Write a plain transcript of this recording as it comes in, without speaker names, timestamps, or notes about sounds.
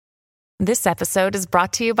This episode is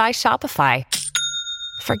brought to you by Shopify.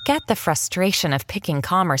 Forget the frustration of picking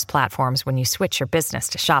commerce platforms when you switch your business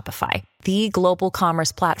to Shopify, the global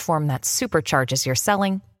commerce platform that supercharges your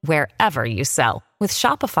selling wherever you sell. With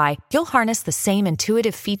Shopify, you'll harness the same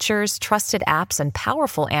intuitive features, trusted apps, and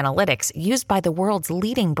powerful analytics used by the world's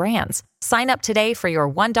leading brands. Sign up today for your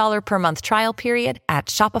 $1 per month trial period at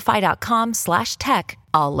shopify.com/tech,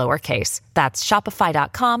 all lowercase. That's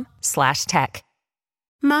shopify.com/tech.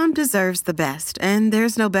 Mom deserves the best, and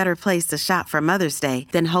there's no better place to shop for Mother's Day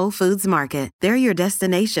than Whole Foods Market. They're your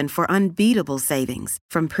destination for unbeatable savings,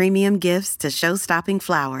 from premium gifts to show-stopping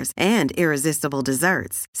flowers and irresistible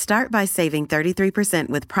desserts. Start by saving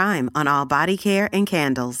 33% with Prime on all body care and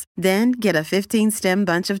candles. Then get a 15-stem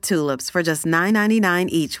bunch of tulips for just $9.99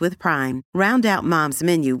 each with Prime. Round out Mom's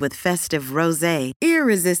menu with festive rosé,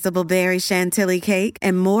 irresistible berry chantilly cake,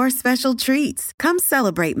 and more special treats. Come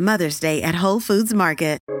celebrate Mother's Day at Whole Foods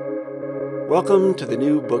Market. Welcome to the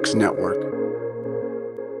New Books Network.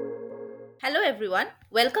 Hello everyone,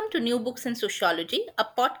 welcome to New Books in Sociology, a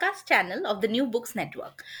podcast channel of the New Books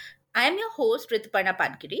Network. I am your host Rituparna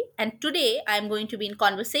Pankiri, and today I am going to be in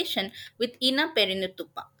conversation with Ina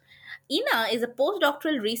Perheentupa. Ina is a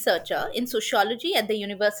postdoctoral researcher in sociology at the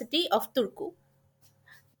University of Turku.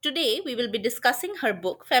 Today, we will be discussing her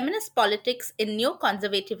book, Feminist Politics in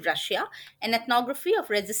Neoconservative Russia, an Ethnography of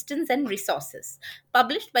Resistance and Resources,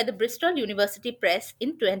 published by the Bristol University Press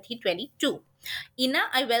in 2022. Ina,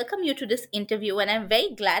 I welcome you to this interview and I'm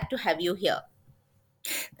very glad to have you here.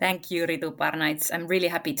 Thank you, Rituparna. I'm really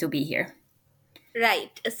happy to be here.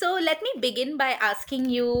 Right. So let me begin by asking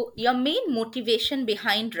you your main motivation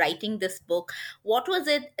behind writing this book. What was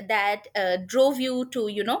it that drove you to,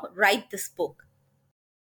 write this book?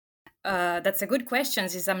 That's a good question,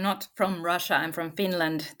 since I'm not from Russia. I'm from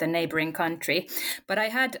Finland, the neighboring country. But I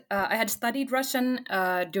had studied Russian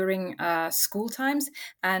during school times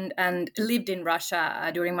and lived in Russia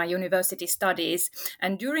during my university studies.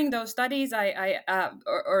 And during those studies,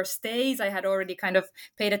 stays, I had already kind of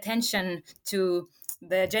paid attention to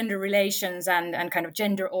the gender relations and kind of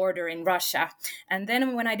gender order in Russia. And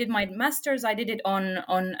then when I did my master's, I did it on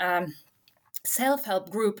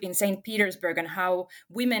self-help group in St. Petersburg, and how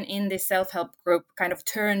women in this self-help group kind of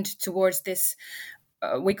turned towards this,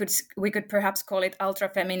 we could perhaps call it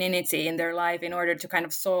ultra-femininity in their life in order to kind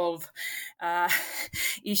of solve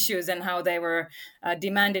issues, and how they were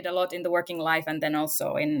demanded a lot in the working life, and then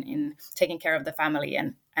also in taking care of the family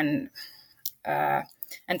and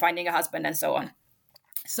finding a husband and so on.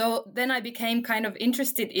 So then I became kind of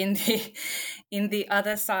interested in the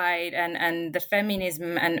other side and the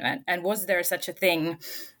feminism and was there such a thing?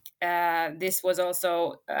 This was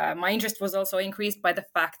also my interest was also increased by the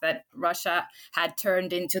fact that Russia had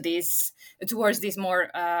turned towards these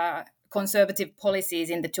more conservative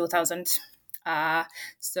policies in the 2000s.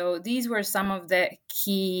 So these were some of the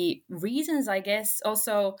key reasons, I guess.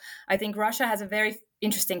 Also, I think Russia has a very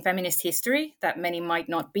interesting feminist history that many might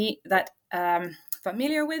not be that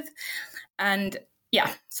familiar with. And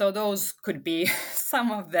yeah, so those could be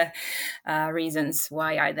some of the reasons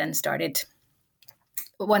why I then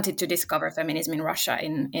wanted to discover feminism in Russia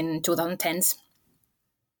in 2010s.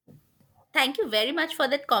 Thank you very much for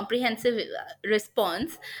that comprehensive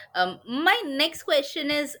response. My next question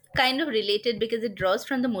is kind of related because it draws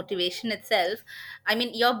from the motivation itself. I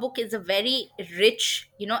mean, your book is a very rich,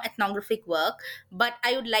 ethnographic work, but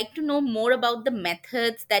I would like to know more about the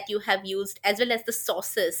methods that you have used as well as the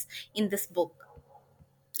sources in this book.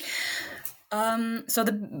 So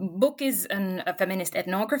the book is a feminist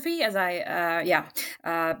ethnography, as I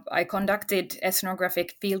conducted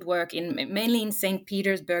ethnographic fieldwork mainly in St.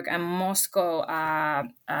 Petersburg and Moscow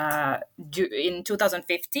in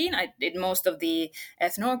 2015. I did most of the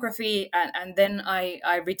ethnography, and then I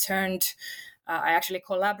returned. I actually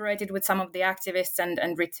collaborated with some of the activists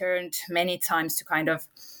and returned many times to kind of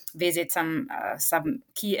visit some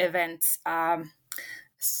key events.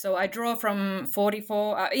 So I draw from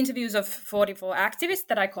 44 interviews of 44 activists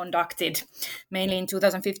that I conducted, mainly in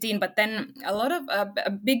 2015. But then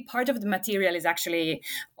a big part of the material is actually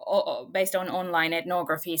based on online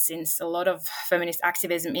ethnography, since a lot of feminist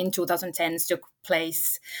activism in 2010s took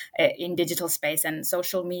place in digital space and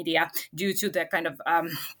social media due to the kind of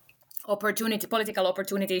political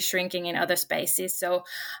opportunity shrinking in other spaces. So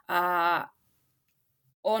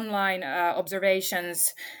online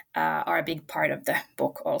observations are a big part of the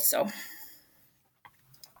book also.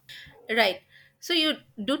 Right. So you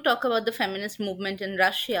do talk about the feminist movement in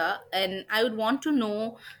Russia, and I would want to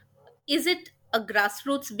know, is it a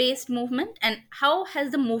grassroots-based movement, and how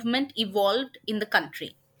has the movement evolved in the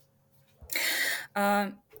country?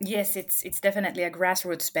 Yes, it's definitely a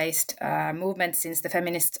grassroots-based movement, since the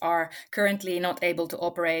feminists are currently not able to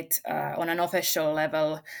operate on an official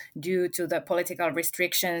level due to the political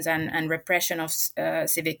restrictions and repression of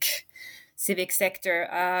civic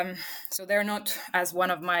sector. So they're not, as one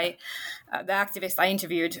of my the activists I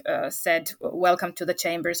interviewed said, welcome to the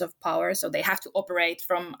chambers of power. So they have to operate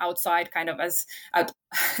from outside, kind of as out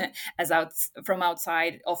as out from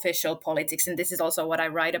outside official politics. And this is also what I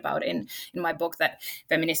write about in my book, that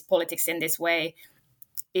feminist politics in this way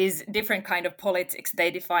is different kind of politics. They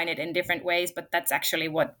define it in different ways, but that's actually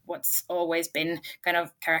what's always been kind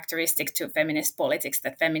of characteristic to feminist politics,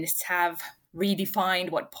 that feminists have redefined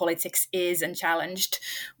what politics is and challenged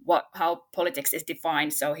how politics is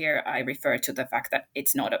defined. So here I refer to the fact that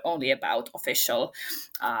it's not only about official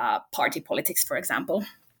party politics, for example.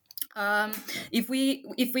 If we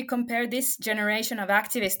compare this generation of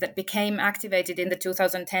activists that became activated in the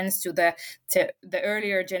 2010s to the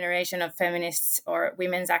earlier generation of feminists or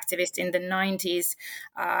women's activists in the 90s,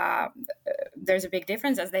 there's a big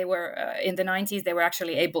difference. As they were in the 90s, they were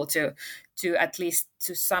actually able to at least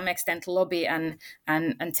to some extent lobby and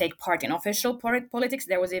take part in official politics.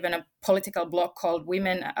 There was even a political bloc called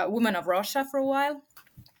Women of Russia for a while.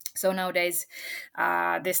 So nowadays,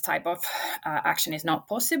 this type of action is not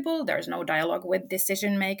possible. There's no dialogue with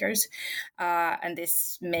decision makers. And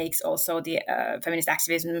this makes also the feminist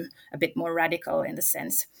activism a bit more radical, in the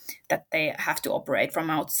sense that they have to operate from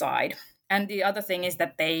outside. And the other thing is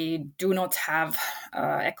that they do not have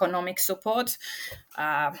economic support.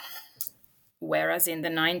 Whereas in the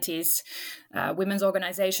 90s, women's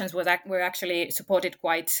organizations were actually supported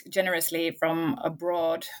quite generously from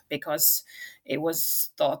abroad, because it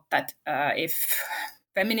was thought that if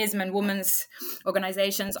feminism and women's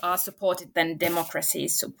organizations are supported, then democracy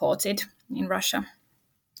is supported in Russia.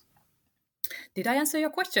 Did I answer your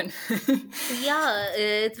question? Yeah,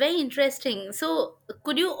 it's very interesting. So,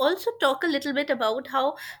 could you also talk a little bit about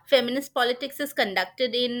how feminist politics is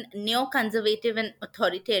conducted in neoconservative and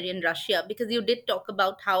authoritarian Russia? Because you did talk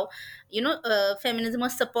about how, feminism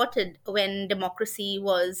was supported when democracy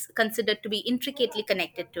was considered to be intricately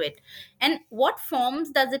connected to it. And what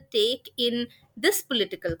forms does it take in this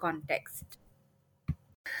political context?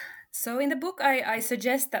 So in the book, I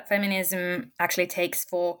suggest that feminism actually takes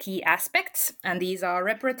four key aspects, and these are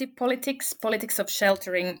reparative politics, politics of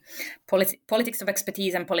sheltering, politics of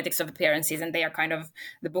expertise, and politics of appearances. And they are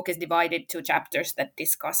the book is divided to chapters that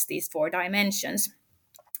discuss these four dimensions.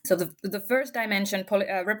 So the first dimension,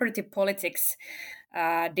 reparative politics,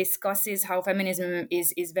 discusses how feminism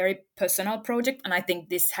is very personal project, and I think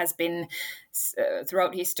this has been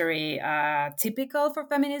throughout history typical for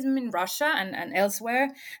feminism in Russia and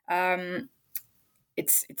elsewhere. It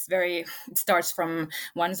starts from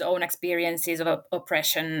one's own experiences of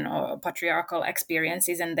oppression or patriarchal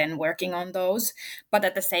experiences, and then working on those. But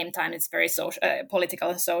at the same time, it's very political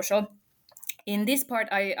and social. In this part,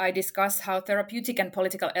 I discuss how therapeutic and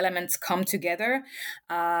political elements come together,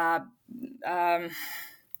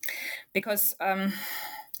 because the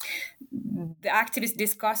activists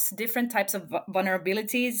discuss different types of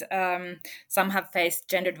vulnerabilities. Some have faced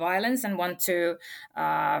gendered violence and want to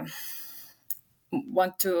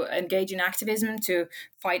engage in activism to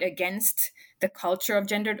fight against the culture of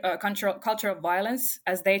culture of violence,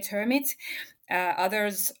 as they term it.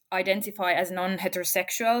 Others identify as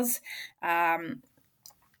non-heterosexuals,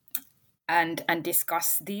 and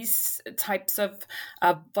discuss these types of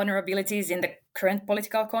vulnerabilities in the current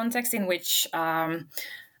political context, in which,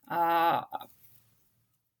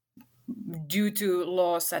 due to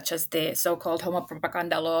laws such as the so-called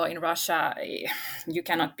homopropaganda law in Russia, you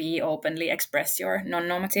cannot be openly express your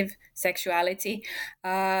non-normative sexuality.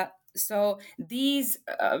 So these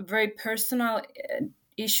very personal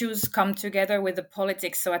issues come together with the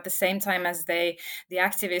politics. So at the same time as the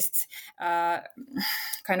activists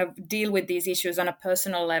kind of deal with these issues on a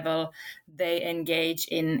personal level, they engage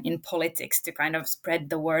in politics to kind of spread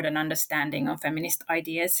the word and understanding of feminist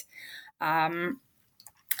ideas. And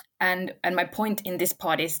my point in this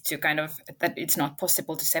part is to that it's not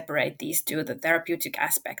possible to separate these two, the therapeutic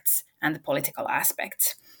aspects and the political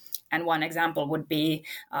aspects. And one example would be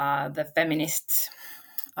the feminists.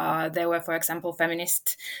 There were, for example,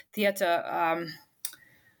 feminist theater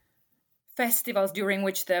festivals during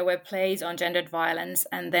which there were plays on gendered violence,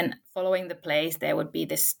 and then following the plays there would be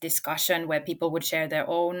this discussion where people would share their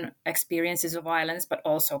own experiences of violence, but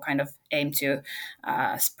also kind of aim to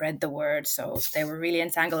spread the word. So they were really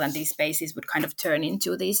entangled, and these spaces would kind of turn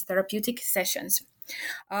into these therapeutic sessions.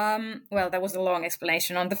 Well, that was a long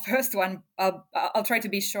explanation on the first one. I'll try to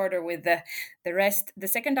be shorter with the rest. The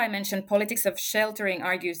second dimension, politics of sheltering,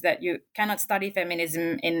 argues that you cannot study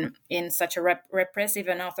feminism in such a repressive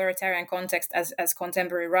and authoritarian context as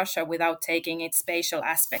contemporary Russia without taking its spatial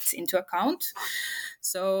aspects into account.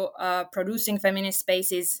 So producing feminist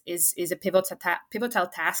spaces is a pivotal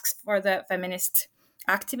task for the feminist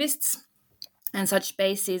activists. And such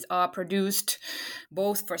spaces are produced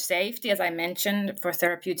both for safety, as I mentioned, for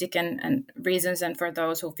therapeutic and reasons, and for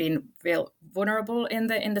those who feel vulnerable in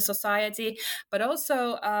the society, but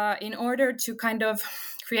also in order to kind of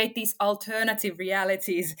create these alternative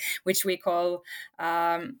realities, which we call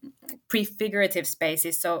prefigurative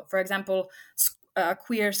spaces. So, for example,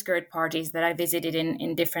 queer skirt parties that I visited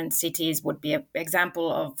in different cities would be an example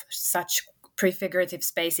of such prefigurative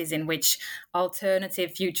spaces in which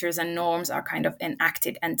alternative futures and norms are kind of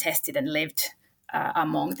enacted and tested and lived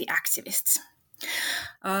among the activists.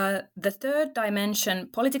 The third dimension,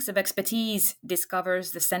 politics of expertise,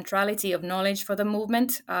 discovers the centrality of knowledge for the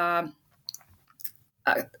movement.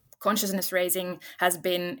 Consciousness raising has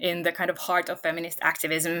been in the kind of heart of feminist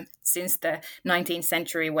activism since the 19th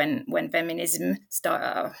century when feminism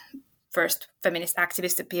first feminist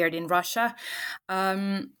activists appeared in Russia.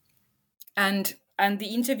 And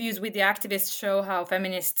the interviews with the activists show how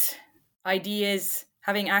feminist ideas,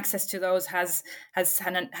 having access to those, has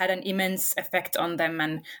had an immense effect on them,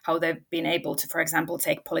 and how they've been able to, for example,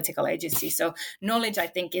 take political agency. So knowledge, I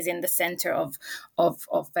think, is in the center of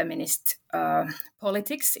feminist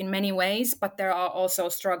politics in many ways, but there are also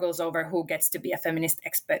struggles over who gets to be a feminist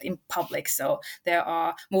expert in public. So there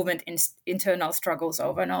are internal struggles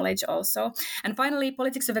over knowledge also. And finally,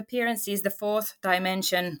 politics of appearances, the fourth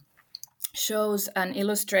dimension, shows and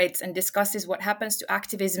illustrates and discusses what happens to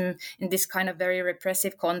activism in this kind of very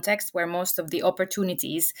repressive context where most of the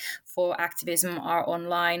opportunities for activism are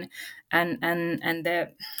online, and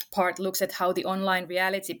the part looks at how the online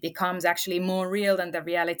reality becomes actually more real than the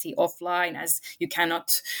reality offline, as you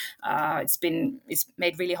cannot it's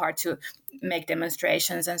made really hard to make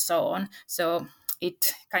demonstrations and so on. So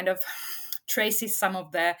it kind of traces some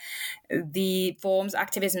of the forms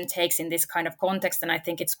activism takes in this kind of context, and I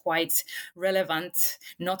think it's quite relevant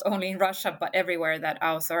not only in Russia but everywhere that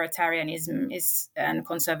authoritarianism is and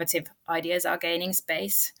conservative ideas are gaining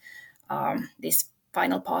space. This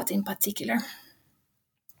final part in particular.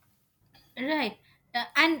 Right.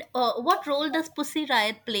 And what role does Pussy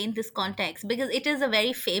Riot play in this context? Because it is a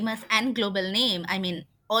very famous and global name. I mean,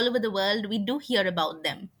 all over the world, we do hear about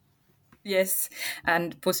them. Yes,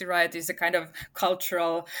 and Pussy Riot is a kind of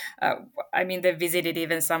cultural. They visited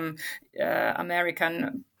even some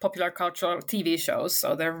American popular cultural TV shows,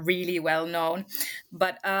 so they're really well known.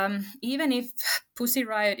 But even if Pussy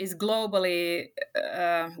Riot is globally,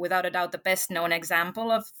 without a doubt, the best known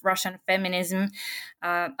example of Russian feminism,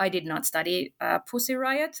 I did not study Pussy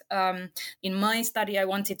Riot. In my study, I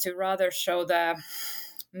wanted to rather show the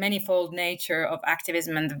manifold nature of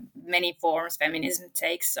activism and the many forms feminism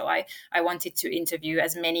takes. So I wanted to interview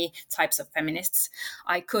as many types of feminists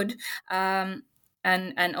I could,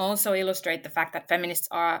 and also illustrate the fact that feminists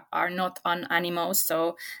are not unanimous.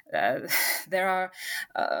 So there are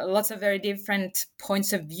lots of very different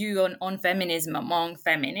points of view on feminism among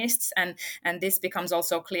feminists, and this becomes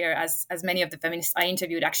also clear as many of the feminists I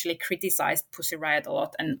interviewed actually criticized Pussy Riot a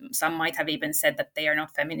lot, and some might have even said that they are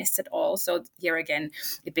not feminists at all. So here again,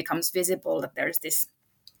 it becomes visible that there's this,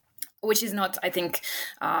 which is not, I think,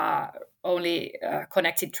 only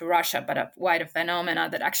connected to Russia, but a wider phenomena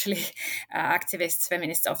that actually activists,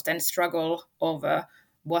 feminists often struggle over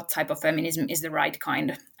what type of feminism is the right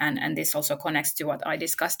kind. And this also connects to what I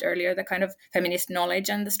discussed earlier, the kind of feminist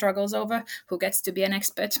knowledge and the struggles over who gets to be an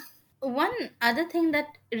expert. One other thing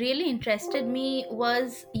that really interested me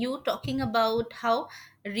was you talking about how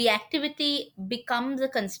reactivity becomes a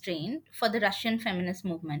constraint for the Russian feminist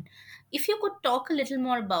movement. If you could talk a little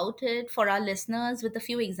more about it for our listeners with a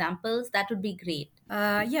few examples, that would be great.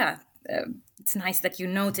 It's nice that you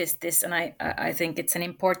noticed this, and I think it's an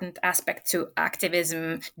important aspect to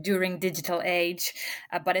activism during digital age,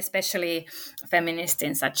 but especially feminist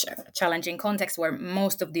in such a challenging context where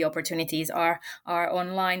most of the opportunities are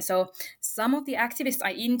online. So some of the activists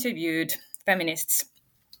I interviewed, feminists,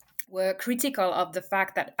 were critical of the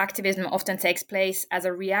fact that activism often takes place as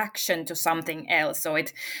a reaction to something else. So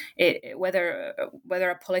whether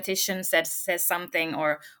a politician says something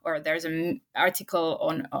or there's an article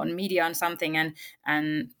on media on something,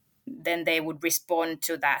 and then they would respond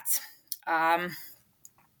to that.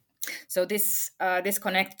 So this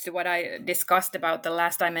connects to what I discussed about the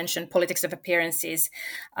last I mentioned politics of appearances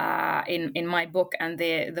in my book, and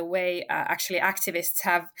the way actually activists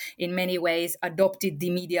have in many ways adopted the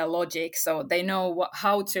media logic. So they know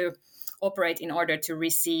how to operate in order to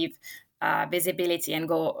receive visibility and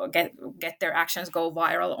get their actions go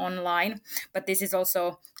viral online. But this is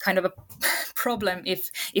also kind of a problem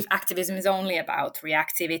if activism is only about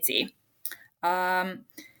reactivity.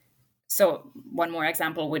 So one more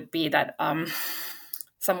example would be that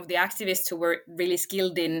some of the activists who were really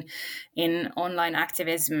skilled in online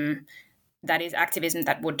activism, that is activism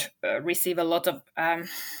that would receive a lot of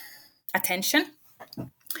attention,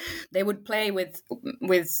 they would play with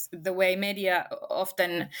the way media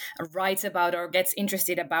often writes about or gets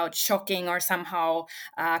interested about shocking or somehow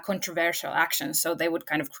controversial actions. So they would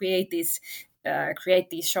kind of create these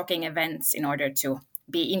shocking events in order to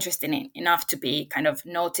be interesting enough to be kind of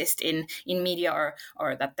noticed in media,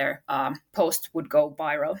 or that their post would go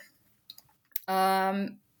viral.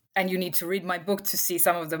 And you need to read my book to see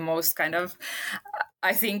some of the most kind of,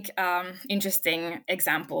 I think, interesting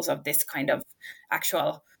examples of this kind of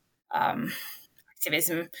actual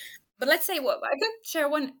activism. But let's say, well, I could share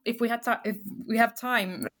one if we have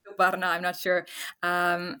time. Barna, I'm not sure.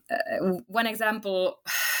 One example,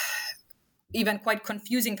 even quite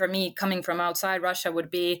confusing for me, coming from outside Russia,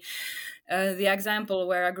 would be the example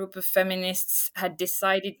where a group of feminists had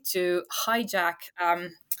decided to hijack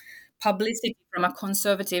publicity from a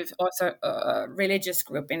conservative religious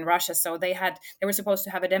group in Russia. So they were supposed to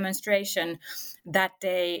have a demonstration that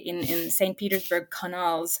day in St. Petersburg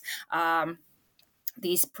canals.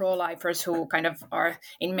 These pro-lifers who kind of are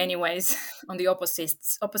in many ways on the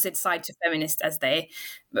opposite side to feminists, as they,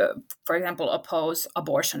 for example, oppose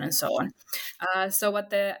abortion and so on. So what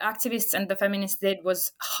the activists and the feminists did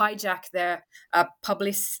was hijack their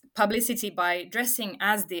publicity by dressing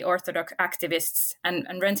as the Orthodox activists and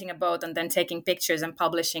renting a boat and then taking pictures and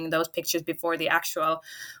publishing those pictures before the actual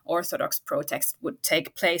Orthodox protest would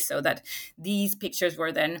take place, so that these pictures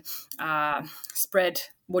were then spread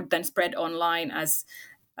online as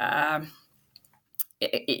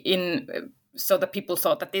so that people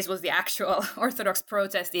thought that this was the actual Orthodox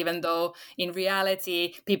protest, even though in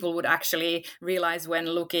reality people would actually realize when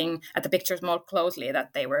looking at the pictures more closely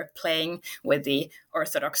that they were playing with the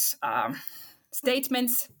Orthodox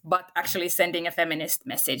statements, but actually sending a feminist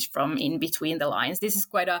message from in between the lines. This is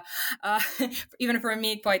quite a even for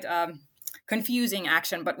me quite confusing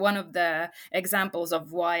action, but one of the examples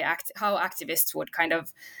of how activists would kind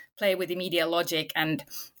of play with the media logic and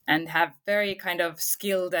have very kind of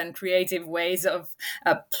skilled and creative ways of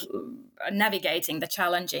navigating the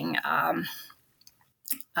challenging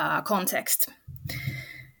context.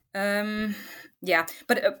 But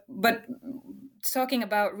talking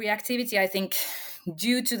about reactivity, I think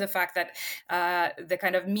due to the fact that the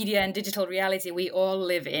kind of media and digital reality we all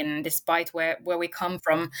live in, despite where we come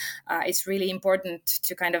from, it's really important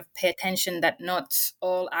to kind of pay attention that not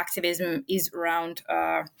all activism is around,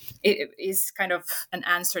 it is kind of an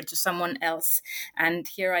answer to someone else. And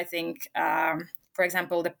here I think, for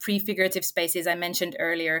example, the prefigurative spaces I mentioned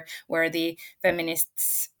earlier, where the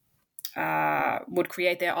feminists would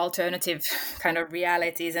create their alternative kind of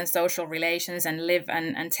realities and social relations and live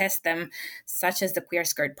and test them, such as the queer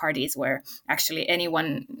skirt parties, where actually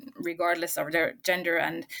anyone, regardless of their gender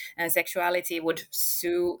and sexuality, would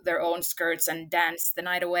sew their own skirts and dance the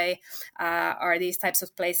night away, are these types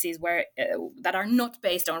of places where that are not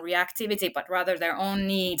based on reactivity, but rather their own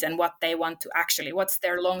needs and what they want to actually, what's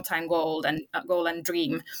their long time goal and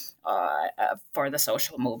dream for the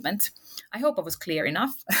social movement. I hope I was clear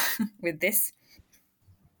enough with this.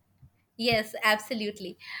 Yes,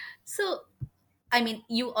 absolutely. So, I mean,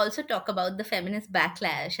 you also talk about the feminist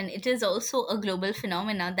backlash, and it is also a global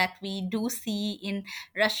phenomena that we do see in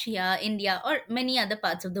Russia, India, or many other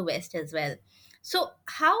parts of the West as well. So,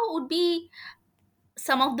 how would be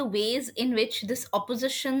some of the ways in which this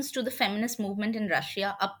oppositions to the feminist movement in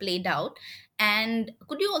Russia are played out? And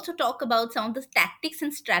could you also talk about some of the tactics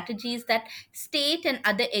and strategies that state and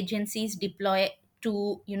other agencies deploy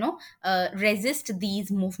to, resist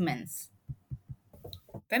these movements?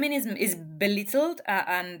 Feminism is belittled,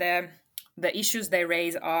 and the issues they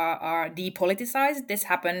raise are depoliticized. This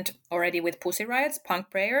happened already with Pussy Riot's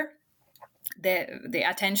Punk Prayer. The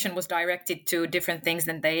attention was directed to different things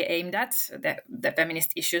than they aimed at, the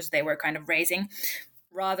feminist issues they were kind of raising.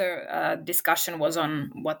 Rather, discussion was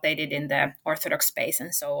on what they did in the Orthodox space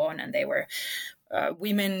and so on, and they were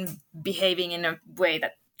women behaving in a way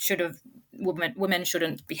that women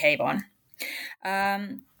shouldn't behave on.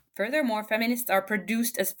 Furthermore, feminists are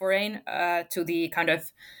produced as foreign to the kind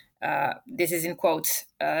of this is in quotes,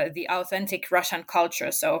 the authentic Russian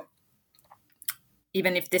culture. So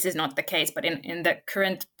even if this is not the case, but in the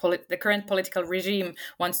current political regime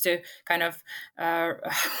wants to kind of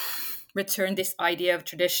return this idea of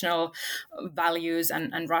traditional values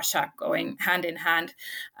and Russia going hand in hand.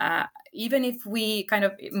 Even if we kind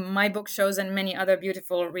of, my book shows, and many other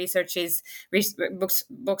beautiful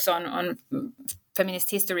books on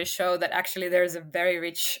feminist history show that actually there is a very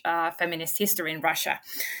rich feminist history in Russia.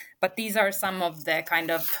 But these are some of the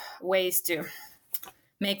kind of ways to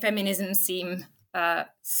make feminism seem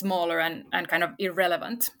smaller and kind of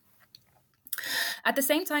irrelevant. At the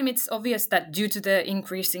same time, it's obvious that due to the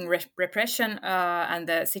increasing repression and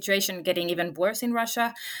the situation getting even worse in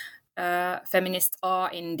Russia, feminists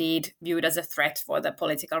are indeed viewed as a threat for the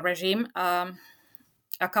political regime.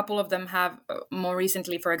 A couple of them have more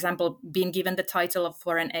recently, for example, been given the title of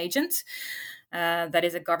foreign agent. That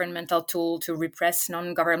is a governmental tool to repress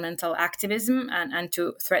non-governmental activism and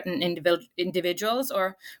to threaten individuals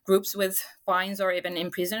or groups with fines or even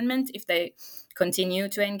imprisonment if they continue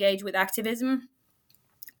to engage with activism.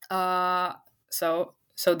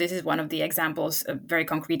 So this is one of the examples, very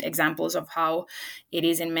concrete examples of how it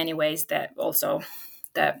is in many ways that also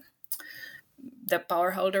the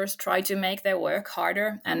power holders try to make their work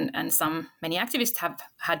harder, and many activists have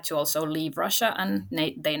had to also leave Russia, and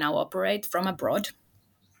they now operate from abroad.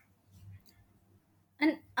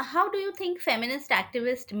 And how do you think feminist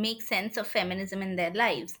activists make sense of feminism in their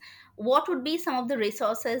lives? What would be some of the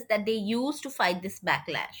resources that they use to fight this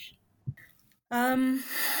backlash?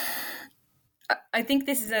 I think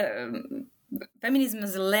this is feminism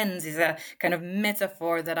as a lens is a kind of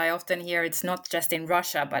metaphor that I often hear. It's not just in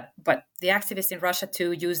Russia, but the activists in Russia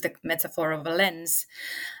too use the metaphor of a lens,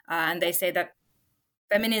 and they say that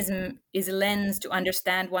feminism is a lens to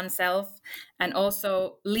understand oneself and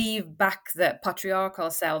also leave back the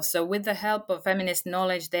patriarchal self. So with the help of feminist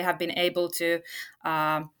knowledge, they have been able to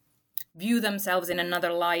view themselves in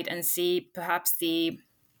another light and see perhaps the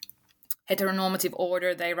heteronormative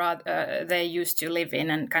order they used to live in,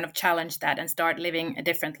 and kind of challenge that and start living a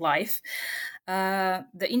different life.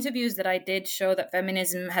 The interviews that I did show that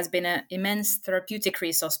feminism has been an immense therapeutic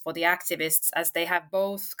resource for the activists, as they have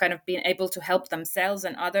both kind of been able to help themselves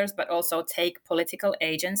and others, but also take political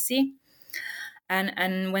agency.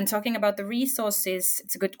 And when talking about the resources,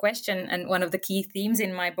 it's a good question. And one of the key themes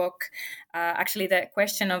in my book, actually, the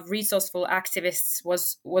question of resourceful activists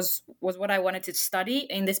was what I wanted to study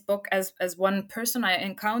in this book, as one person I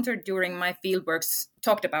encountered during my fieldworks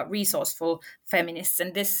talked about resourceful feminists.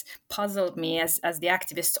 And this puzzled me, as the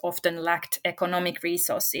activists often lacked economic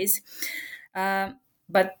resources.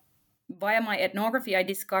 But via my ethnography, I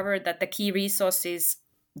discovered that the key resources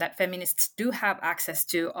that feminists do have access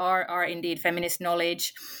to are indeed feminist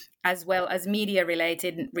knowledge, as well as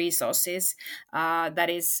media-related resources. That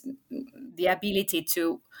is the ability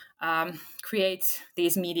to create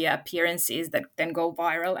these media appearances that then go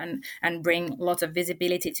viral and bring lots of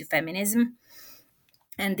visibility to feminism.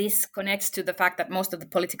 And this connects to the fact that most of the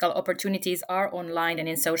political opportunities are online and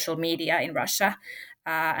in social media in Russia.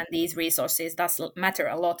 And these resources does matter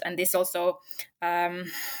a lot. And this also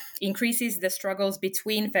increases the struggles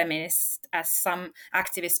between feminists, as some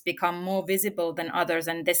activists become more visible than others.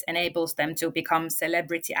 And this enables them to become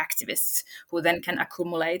celebrity activists, who then can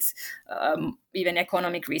accumulate even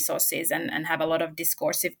economic resources and have a lot of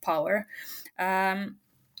discursive power.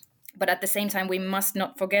 But at the same time, we must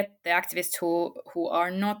not forget the activists who are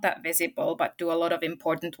not that visible, but do a lot of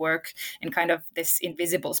important work in kind of this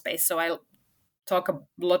invisible space. So I'll talk a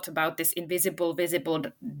lot about this invisible, visible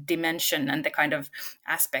dimension and the kind of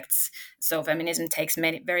aspects. So feminism takes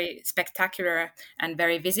many very spectacular and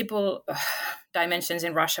very visible dimensions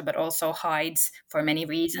in Russia, but also hides for many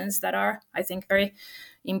reasons that are, I think, very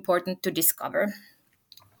important to discover.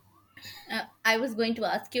 I was going to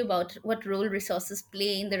ask you about what role resources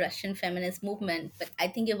play in the Russian feminist movement, but I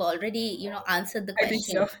think you've already, answered the I think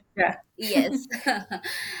question. so, yeah. Yes.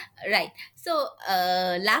 Right. So,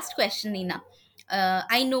 last question, Nina.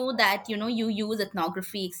 I know that you use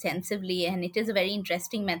ethnography extensively, and it is a very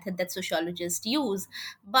interesting method that sociologists use.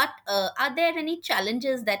 But are there any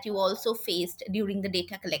challenges that you also faced during the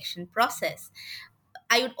data collection process?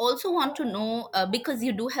 I would also want to know, because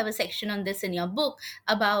you do have a section on this in your book,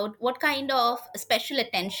 about what kind of special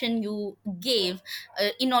attention you gave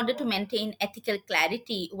in order to maintain ethical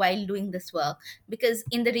clarity while doing this work. Because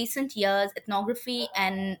in the recent years, ethnography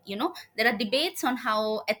and, there are debates on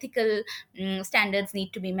how ethical standards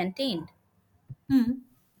need to be maintained.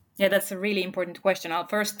 Yeah, that's a really important question. I'll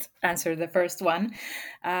first answer the first one,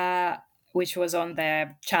 which was on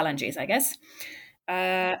the challenges, I guess.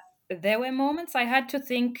 there were moments I had to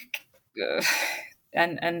think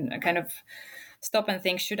and kind of stop and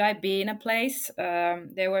think: should I be in a place?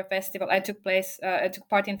 There were festivals. I took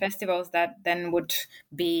part in festivals that then would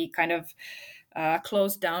be kind of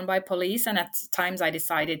closed down by police, and at times I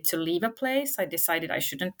decided to leave a place. I decided I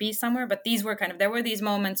shouldn't be somewhere, but there were these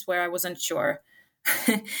moments where I wasn't sure.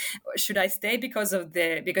 Should I stay because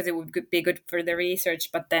it would be good for the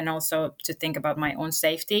research, but then also to think about my own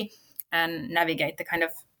safety and navigate the kind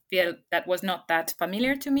of field that was not that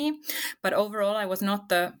familiar to me. But overall, I was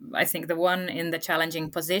not I think the one in the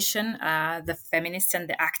challenging position. The feminists and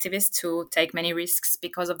the activists who take many risks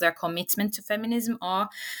because of their commitment to feminism are,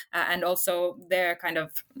 and also their kind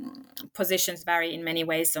of positions vary in many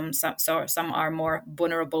ways. Some are more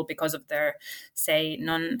vulnerable because of their, say,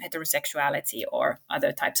 non-heterosexuality or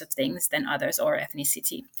other types of things than others, or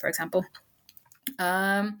ethnicity, for example.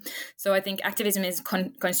 So I think activism is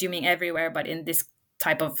consuming everywhere, but in this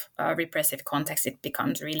type of repressive context, it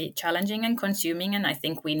becomes really challenging and consuming. And I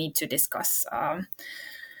think we need to discuss, or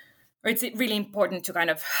it's really important to kind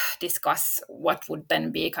of discuss what would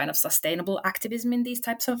then be kind of sustainable activism in these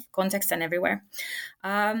types of contexts and everywhere.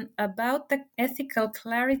 About the ethical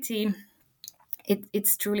clarity,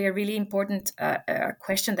 it's truly a really important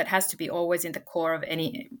question that has to be always in the core of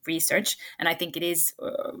any research. And I think it is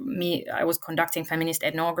I was conducting feminist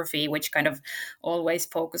ethnography, which kind of always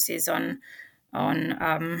focuses on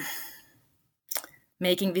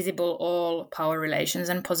making visible all power relations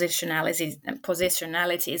and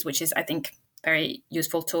positionalities, which is, I think, very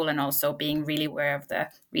useful tool, and also being really aware of the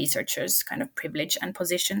researchers' kind of privilege and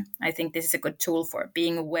position. I think this is a good tool for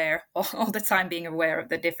being aware all the time, being aware of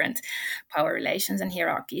the different power relations and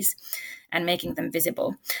hierarchies and making them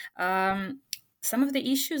visible. Some of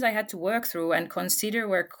the issues I had to work through and consider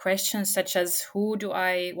were questions such as: who do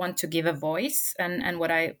I want to give a voice? And what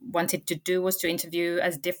I wanted to do was to interview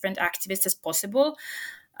as different activists as possible,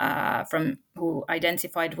 from who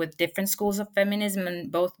identified with different schools of feminism,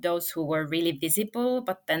 and both those who were really visible,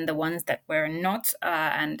 but then the ones that were not,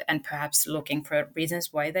 and perhaps looking for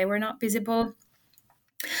reasons why they were not visible.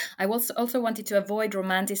 I also wanted to avoid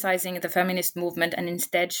romanticizing the feminist movement and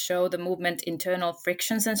instead show the movement internal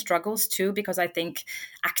frictions and struggles too, because I think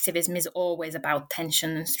activism is always about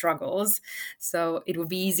tension and struggles. So it would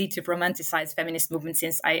be easy to romanticize feminist movement,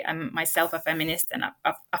 since I am myself a feminist and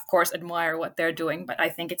of course admire what they're doing. But I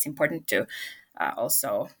think it's important to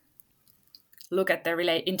also look at the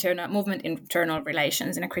internal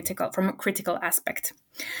relations from a critical aspect.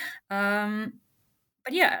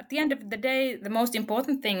 But yeah, at the end of the day, the most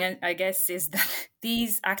important thing, I guess, is that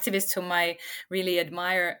these activists whom I really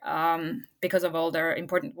admire, because of all their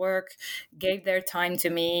important work, gave their time to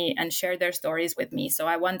me and shared their stories with me. So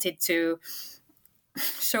I wanted to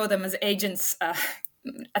show them as agents,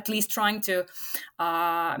 at least trying to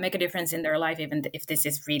make a difference in their life, even if this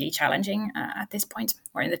is really challenging at this point,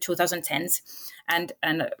 or in the 2010s. And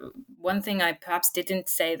one thing I perhaps didn't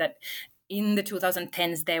say, that in the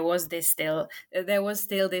 2010s, there was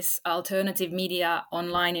still this alternative media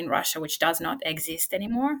online in Russia, which does not exist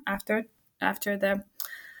anymore after the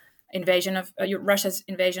invasion of Russia's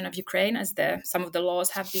invasion of Ukraine, as some of the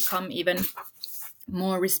laws have become even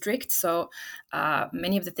more restrict. So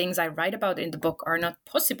many of the things I write about in the book are not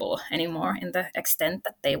possible anymore in the extent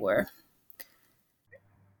that they were.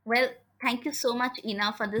 Well, thank you so much,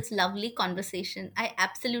 Ina, for this lovely conversation. I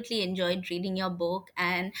absolutely enjoyed reading your book,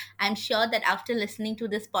 and I'm sure that after listening to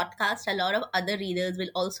this podcast, a lot of other readers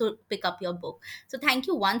will also pick up your book. So thank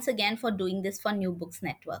you once again for doing this for New Books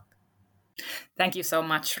Network. Thank you so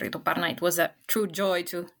much, Rituparna. It was a true joy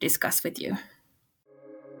to discuss with you.